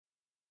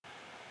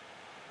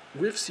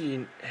We've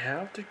seen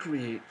how to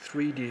create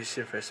 3D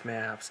surface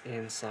maps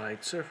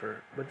inside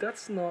Surfer, but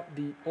that's not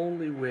the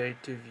only way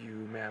to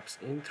view maps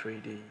in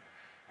 3D.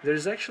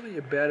 There's actually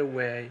a better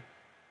way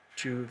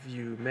to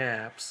view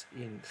maps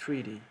in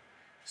 3D.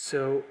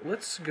 So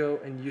let's go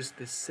and use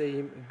the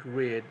same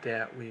grid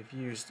that we've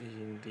used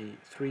in the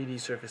 3D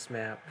surface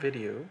map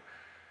video.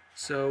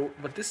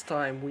 But this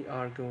time we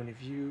are going to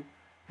view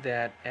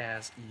that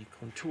as a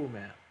contour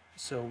map.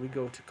 So we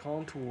go to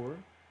contour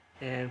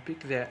and pick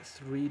that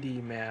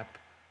 3D map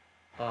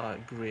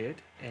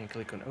grid and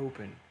click on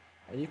open,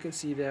 and you can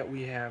see that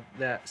we have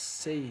that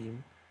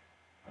same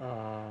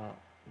uh,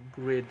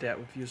 grid that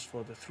we've used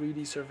for the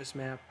 3D surface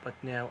map, but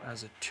now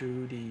as a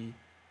 2D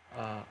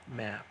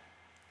map.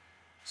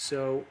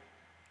 So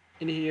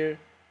in here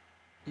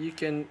you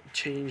can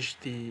change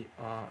the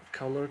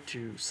color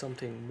to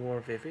something more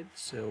vivid,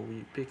 so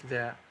we pick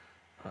that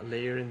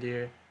layer in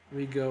there,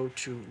 we go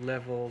to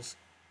levels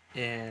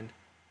and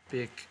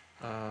pick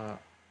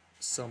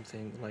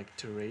something like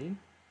terrain,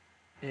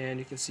 and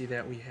you can see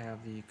that we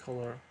have the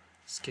color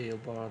scale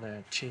bar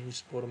that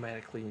changed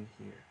automatically in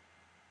here.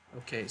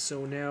 Okay,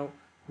 so now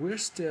we're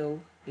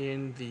still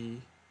in the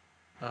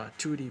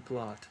 2D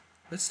plot.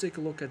 Let's take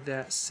a look at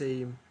that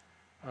same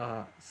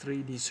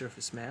 3D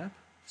surface map.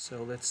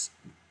 So let's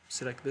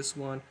select this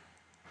one,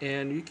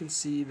 and you can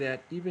see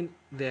that even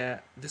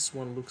that this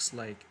one looks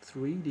like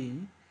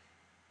 3D,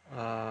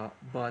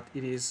 but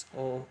it is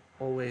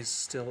always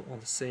still on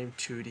the same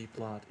 2D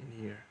plot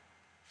in here.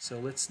 So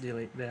let's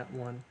delete that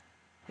one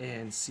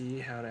and see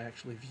how to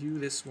actually view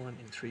this one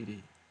in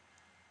 3D.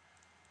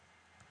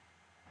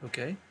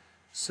 Okay,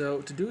 so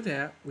to do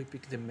that, we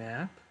pick the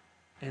map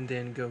and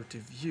then go to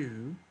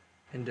view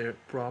under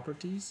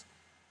properties,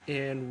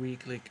 and we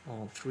click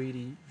on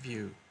 3D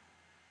view.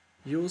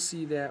 You'll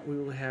see that we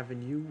will have a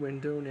new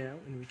window now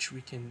in which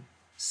we can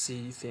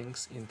see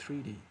things in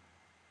 3D.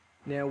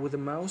 Now with the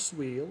mouse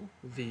wheel,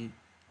 the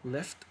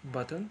left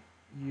button,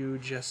 you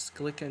just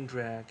click and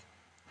drag,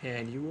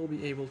 and you will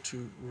be able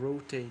to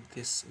rotate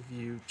this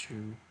view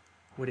to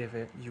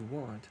whatever you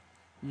want.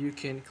 You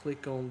can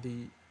click on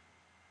the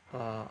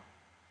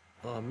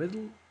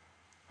middle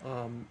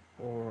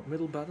or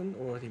middle button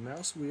or the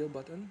mouse wheel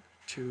button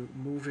to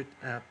move it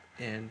up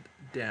and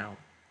down.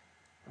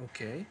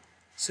 Okay,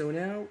 so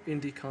now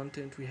in the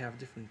content we have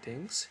different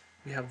things.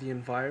 We have the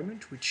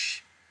environment,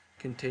 which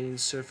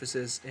contains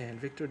surfaces and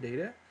vector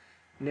data.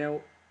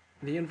 Now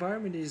the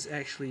environment is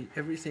actually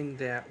everything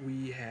that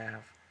we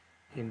have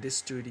in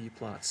this 2D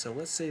plot. So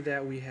let's say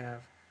that we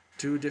have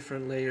two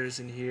different layers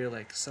in here,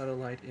 like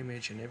satellite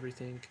image and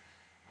everything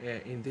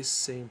in this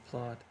same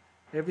plot.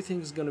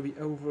 Everything's going to be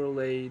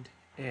overlaid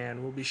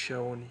and will be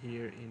shown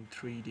here in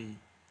 3D.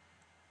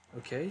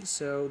 Okay,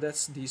 so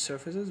that's the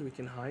surfaces. We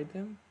can hide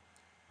them,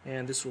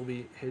 and this will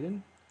be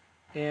hidden.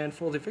 And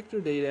for the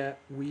vector data,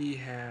 we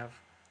have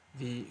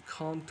the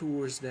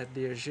contours that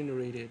they are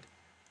generated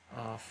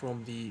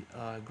from the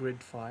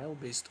grid file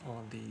based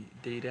on the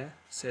data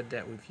set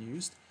that we've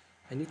used.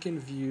 And you can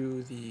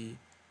view the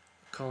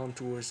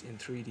contours in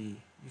 3D.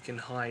 You can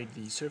hide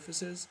the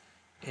surfaces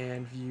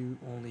and view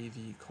only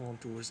the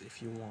contours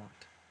if you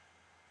want.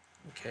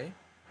 Okay,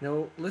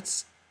 now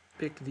let's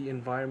pick the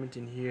environment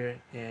in here,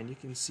 and you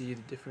can see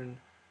the different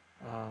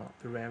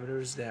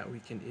parameters that we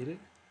can edit.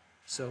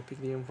 So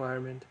pick the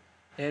environment,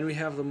 and we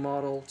have the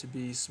model to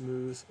be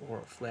smooth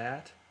or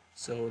flat,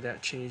 so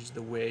that changes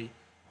the way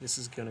this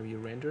is going to be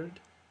rendered.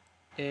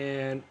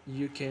 And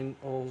you can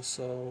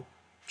also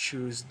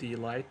choose the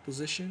light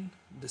position,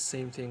 the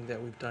same thing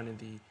that we've done in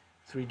the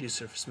 3D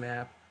surface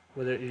map,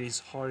 whether it is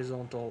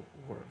horizontal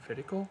or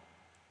vertical.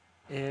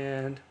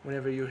 And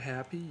whenever you're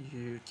happy,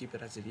 you keep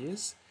it as it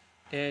is.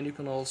 And you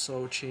can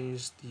also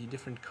change the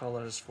different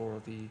colors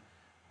for the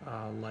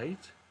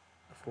light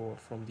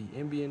from the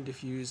ambient,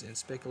 diffuse, and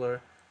specular.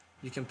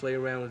 You can play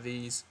around with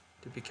these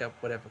to pick up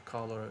whatever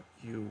color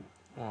you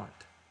want.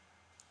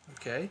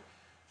 Okay,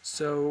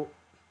 so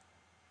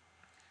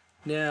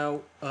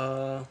now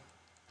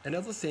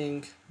another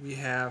thing, we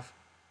have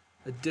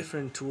a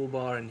different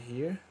toolbar in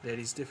here that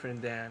is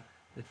different than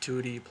the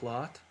 2D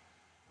plot.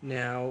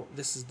 Now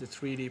this is the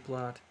 3D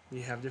plot.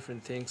 We have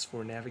different things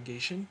for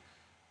navigation.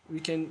 We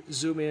can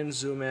zoom in,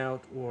 zoom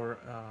out, or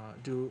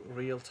do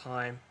real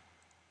time.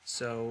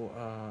 So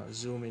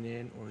zooming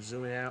in or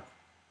zooming out.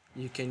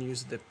 You can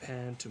use the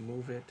pen to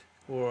move it,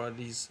 or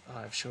these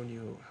I've shown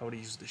you how to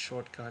use the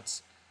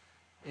shortcuts.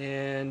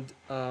 And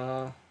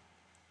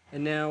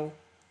now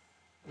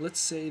let's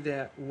say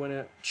that we want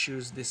to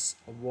choose this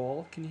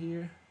walk in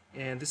here,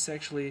 and this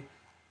actually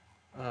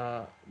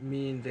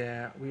mean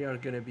that we are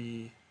going to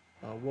be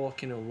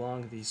walking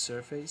along the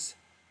surface.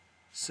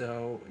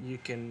 So you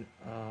can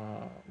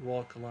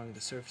walk along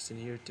the surface in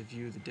here to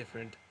view the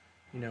different,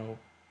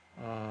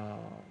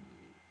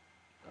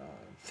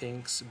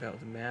 things about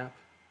the map,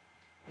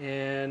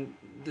 and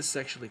this is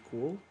actually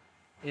cool.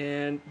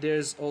 And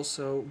there's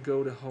also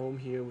go to home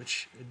here,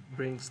 which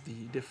brings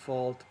the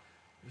default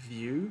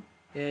view,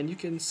 and you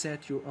can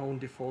set your own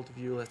default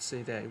view. Let's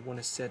say that you want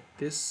to set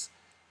this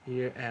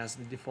here as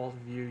the default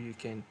view. You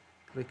can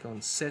click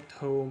on set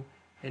home,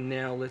 and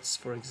now let's,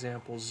 for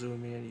example,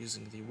 zoom in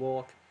using the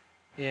walk,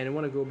 and I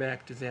want to go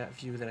back to that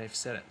view that I've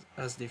set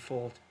as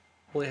default.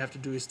 All I have to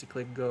do is to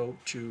click go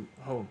to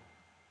home.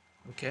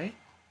 Okay,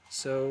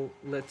 so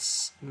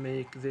let's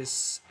make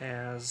this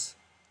as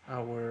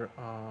our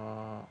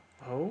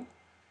home.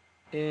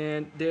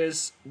 And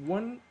there's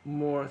one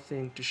more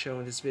thing to show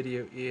in this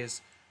video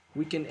is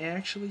we can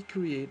actually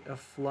create a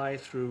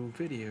fly-through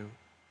video,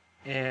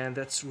 and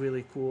that's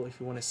really cool if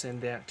you want to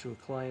send that to a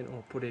client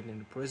or put it in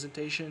a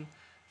presentation.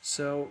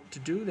 So to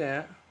do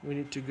that, we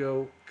need to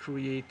go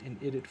create and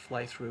edit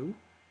fly-through,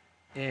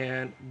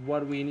 and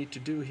what we need to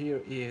do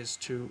here is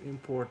to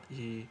import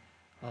a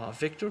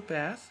vector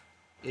path.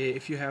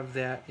 If you have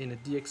that in a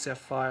DXF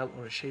file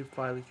or a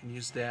shapefile, you can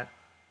use that,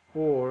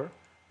 or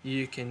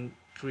you can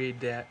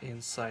create that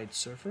inside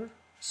Surfer.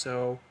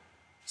 So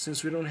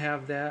since we don't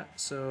have that,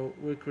 so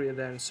we'll create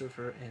that in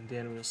Surfer, and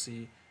then we'll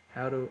see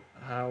how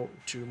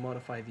to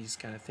modify these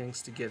kind of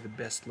things to get the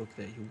best look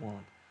that you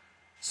want.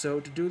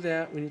 So to do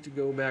that, we need to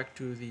go back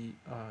to the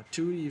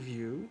 2D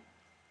view,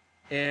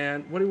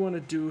 and what we want to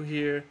do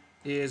here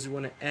is we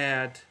want to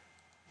add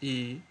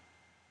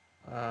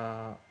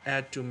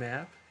add to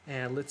map,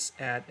 and let's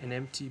add an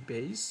empty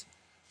base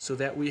so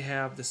that we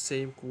have the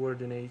same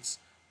coordinates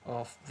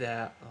of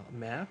that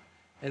map.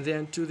 And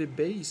then to the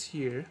base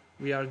here,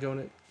 we are going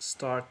to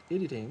start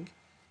editing,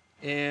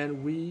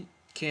 and we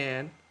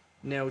can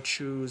now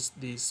choose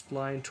the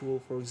spline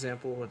tool, for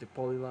example, or the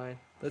polyline.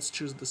 Let's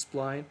choose the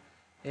spline,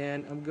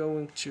 and I'm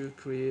going to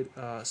create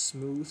a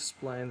smooth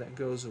spline that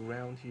goes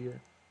around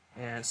here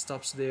and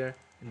stops there,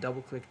 and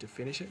double click to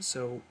finish it.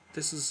 So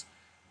this is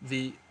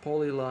the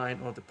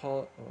polyline, or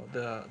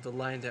the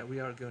line that we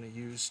are going to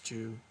use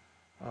to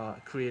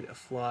create a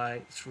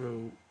fly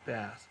through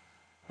path.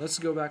 Let's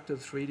go back to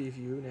the 3D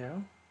view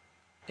now,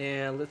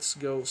 and let's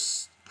go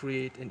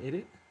create and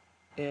edit,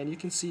 and you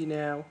can see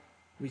now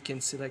we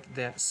can select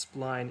that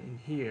spline in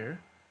here,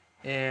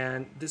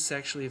 and this is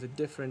actually the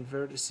different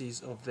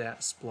vertices of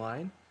that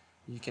spline.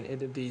 You can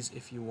edit these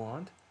if you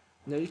want.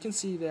 Now you can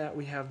see that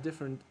we have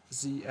different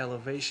Z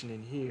elevation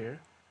in here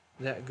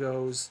that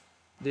goes,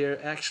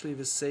 they're actually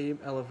the same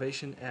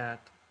elevation at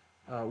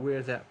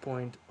where that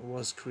point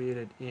was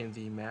created in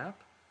the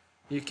map.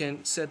 You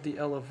can set the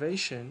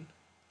elevation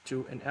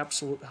to an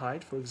absolute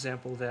height, for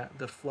example, that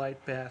the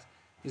flight path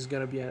is going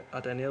to be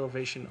at an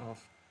elevation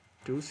of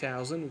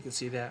 2000. You can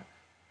see that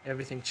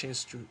everything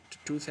changed to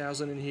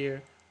 2000 in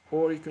here,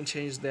 or you can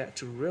change that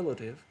to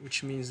relative,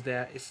 which means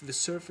that if the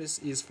surface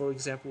is, for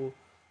example,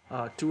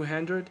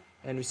 200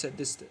 and we set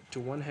this to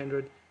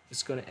 100,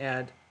 it's going to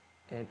add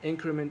and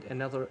increment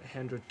another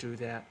 100 to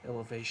that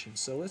elevation.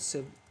 So let's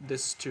set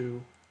this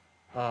to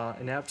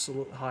an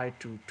absolute height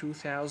to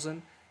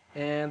 2000,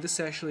 and this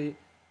actually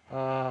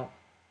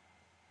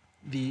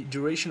the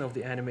duration of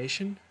the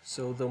animation.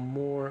 So the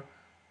more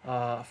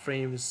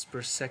frames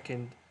per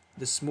second,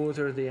 the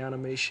smoother the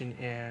animation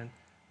and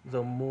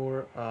the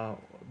more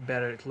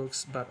better it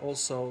looks, but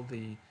also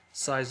the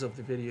size of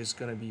the video is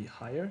going to be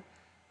higher.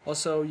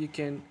 Also,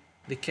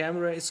 the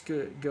camera is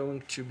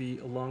going to be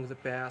along the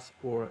path,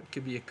 or it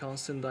could be a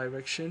constant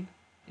direction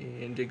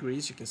in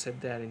degrees. You can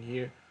set that in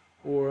here,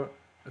 or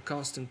a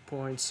constant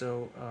point.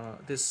 So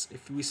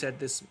if we set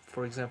this,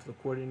 for example,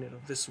 the coordinate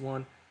of this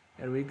one,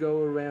 and we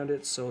go around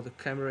it, so the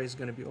camera is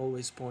going to be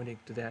always pointing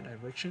to that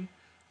direction.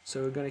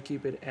 So we're going to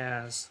keep it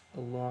as a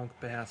long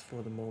path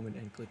for the moment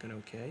and click on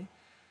OK.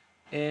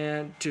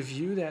 And to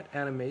view that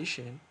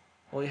animation,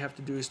 all you have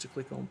to do is to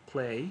click on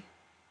play,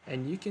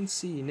 and you can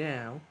see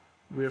now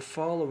we're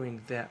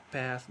following that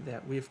path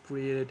that we've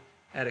created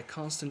at a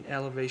constant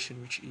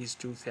elevation, which is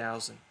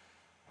 2000.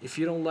 If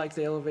you don't like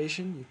the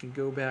elevation, you can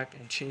go back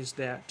and change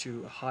that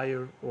to a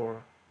higher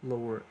or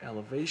lower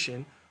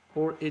elevation,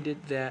 or edit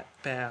that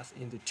path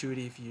in the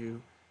 2D view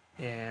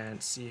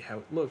and see how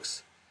it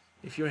looks.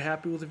 If you're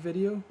happy with the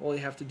video, all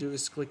you have to do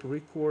is click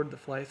record the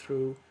fly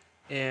through,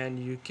 and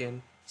you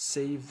can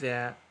save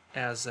that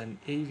as an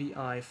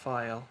AVI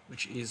file,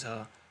 which is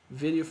a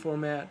video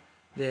format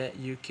that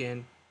you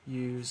can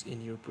use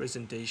in your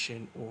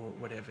presentation or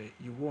whatever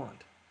you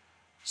want.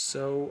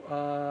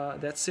 So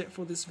that's it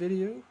for this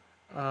video.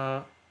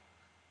 I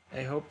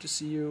hope to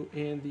see you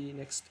in the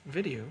next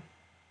video.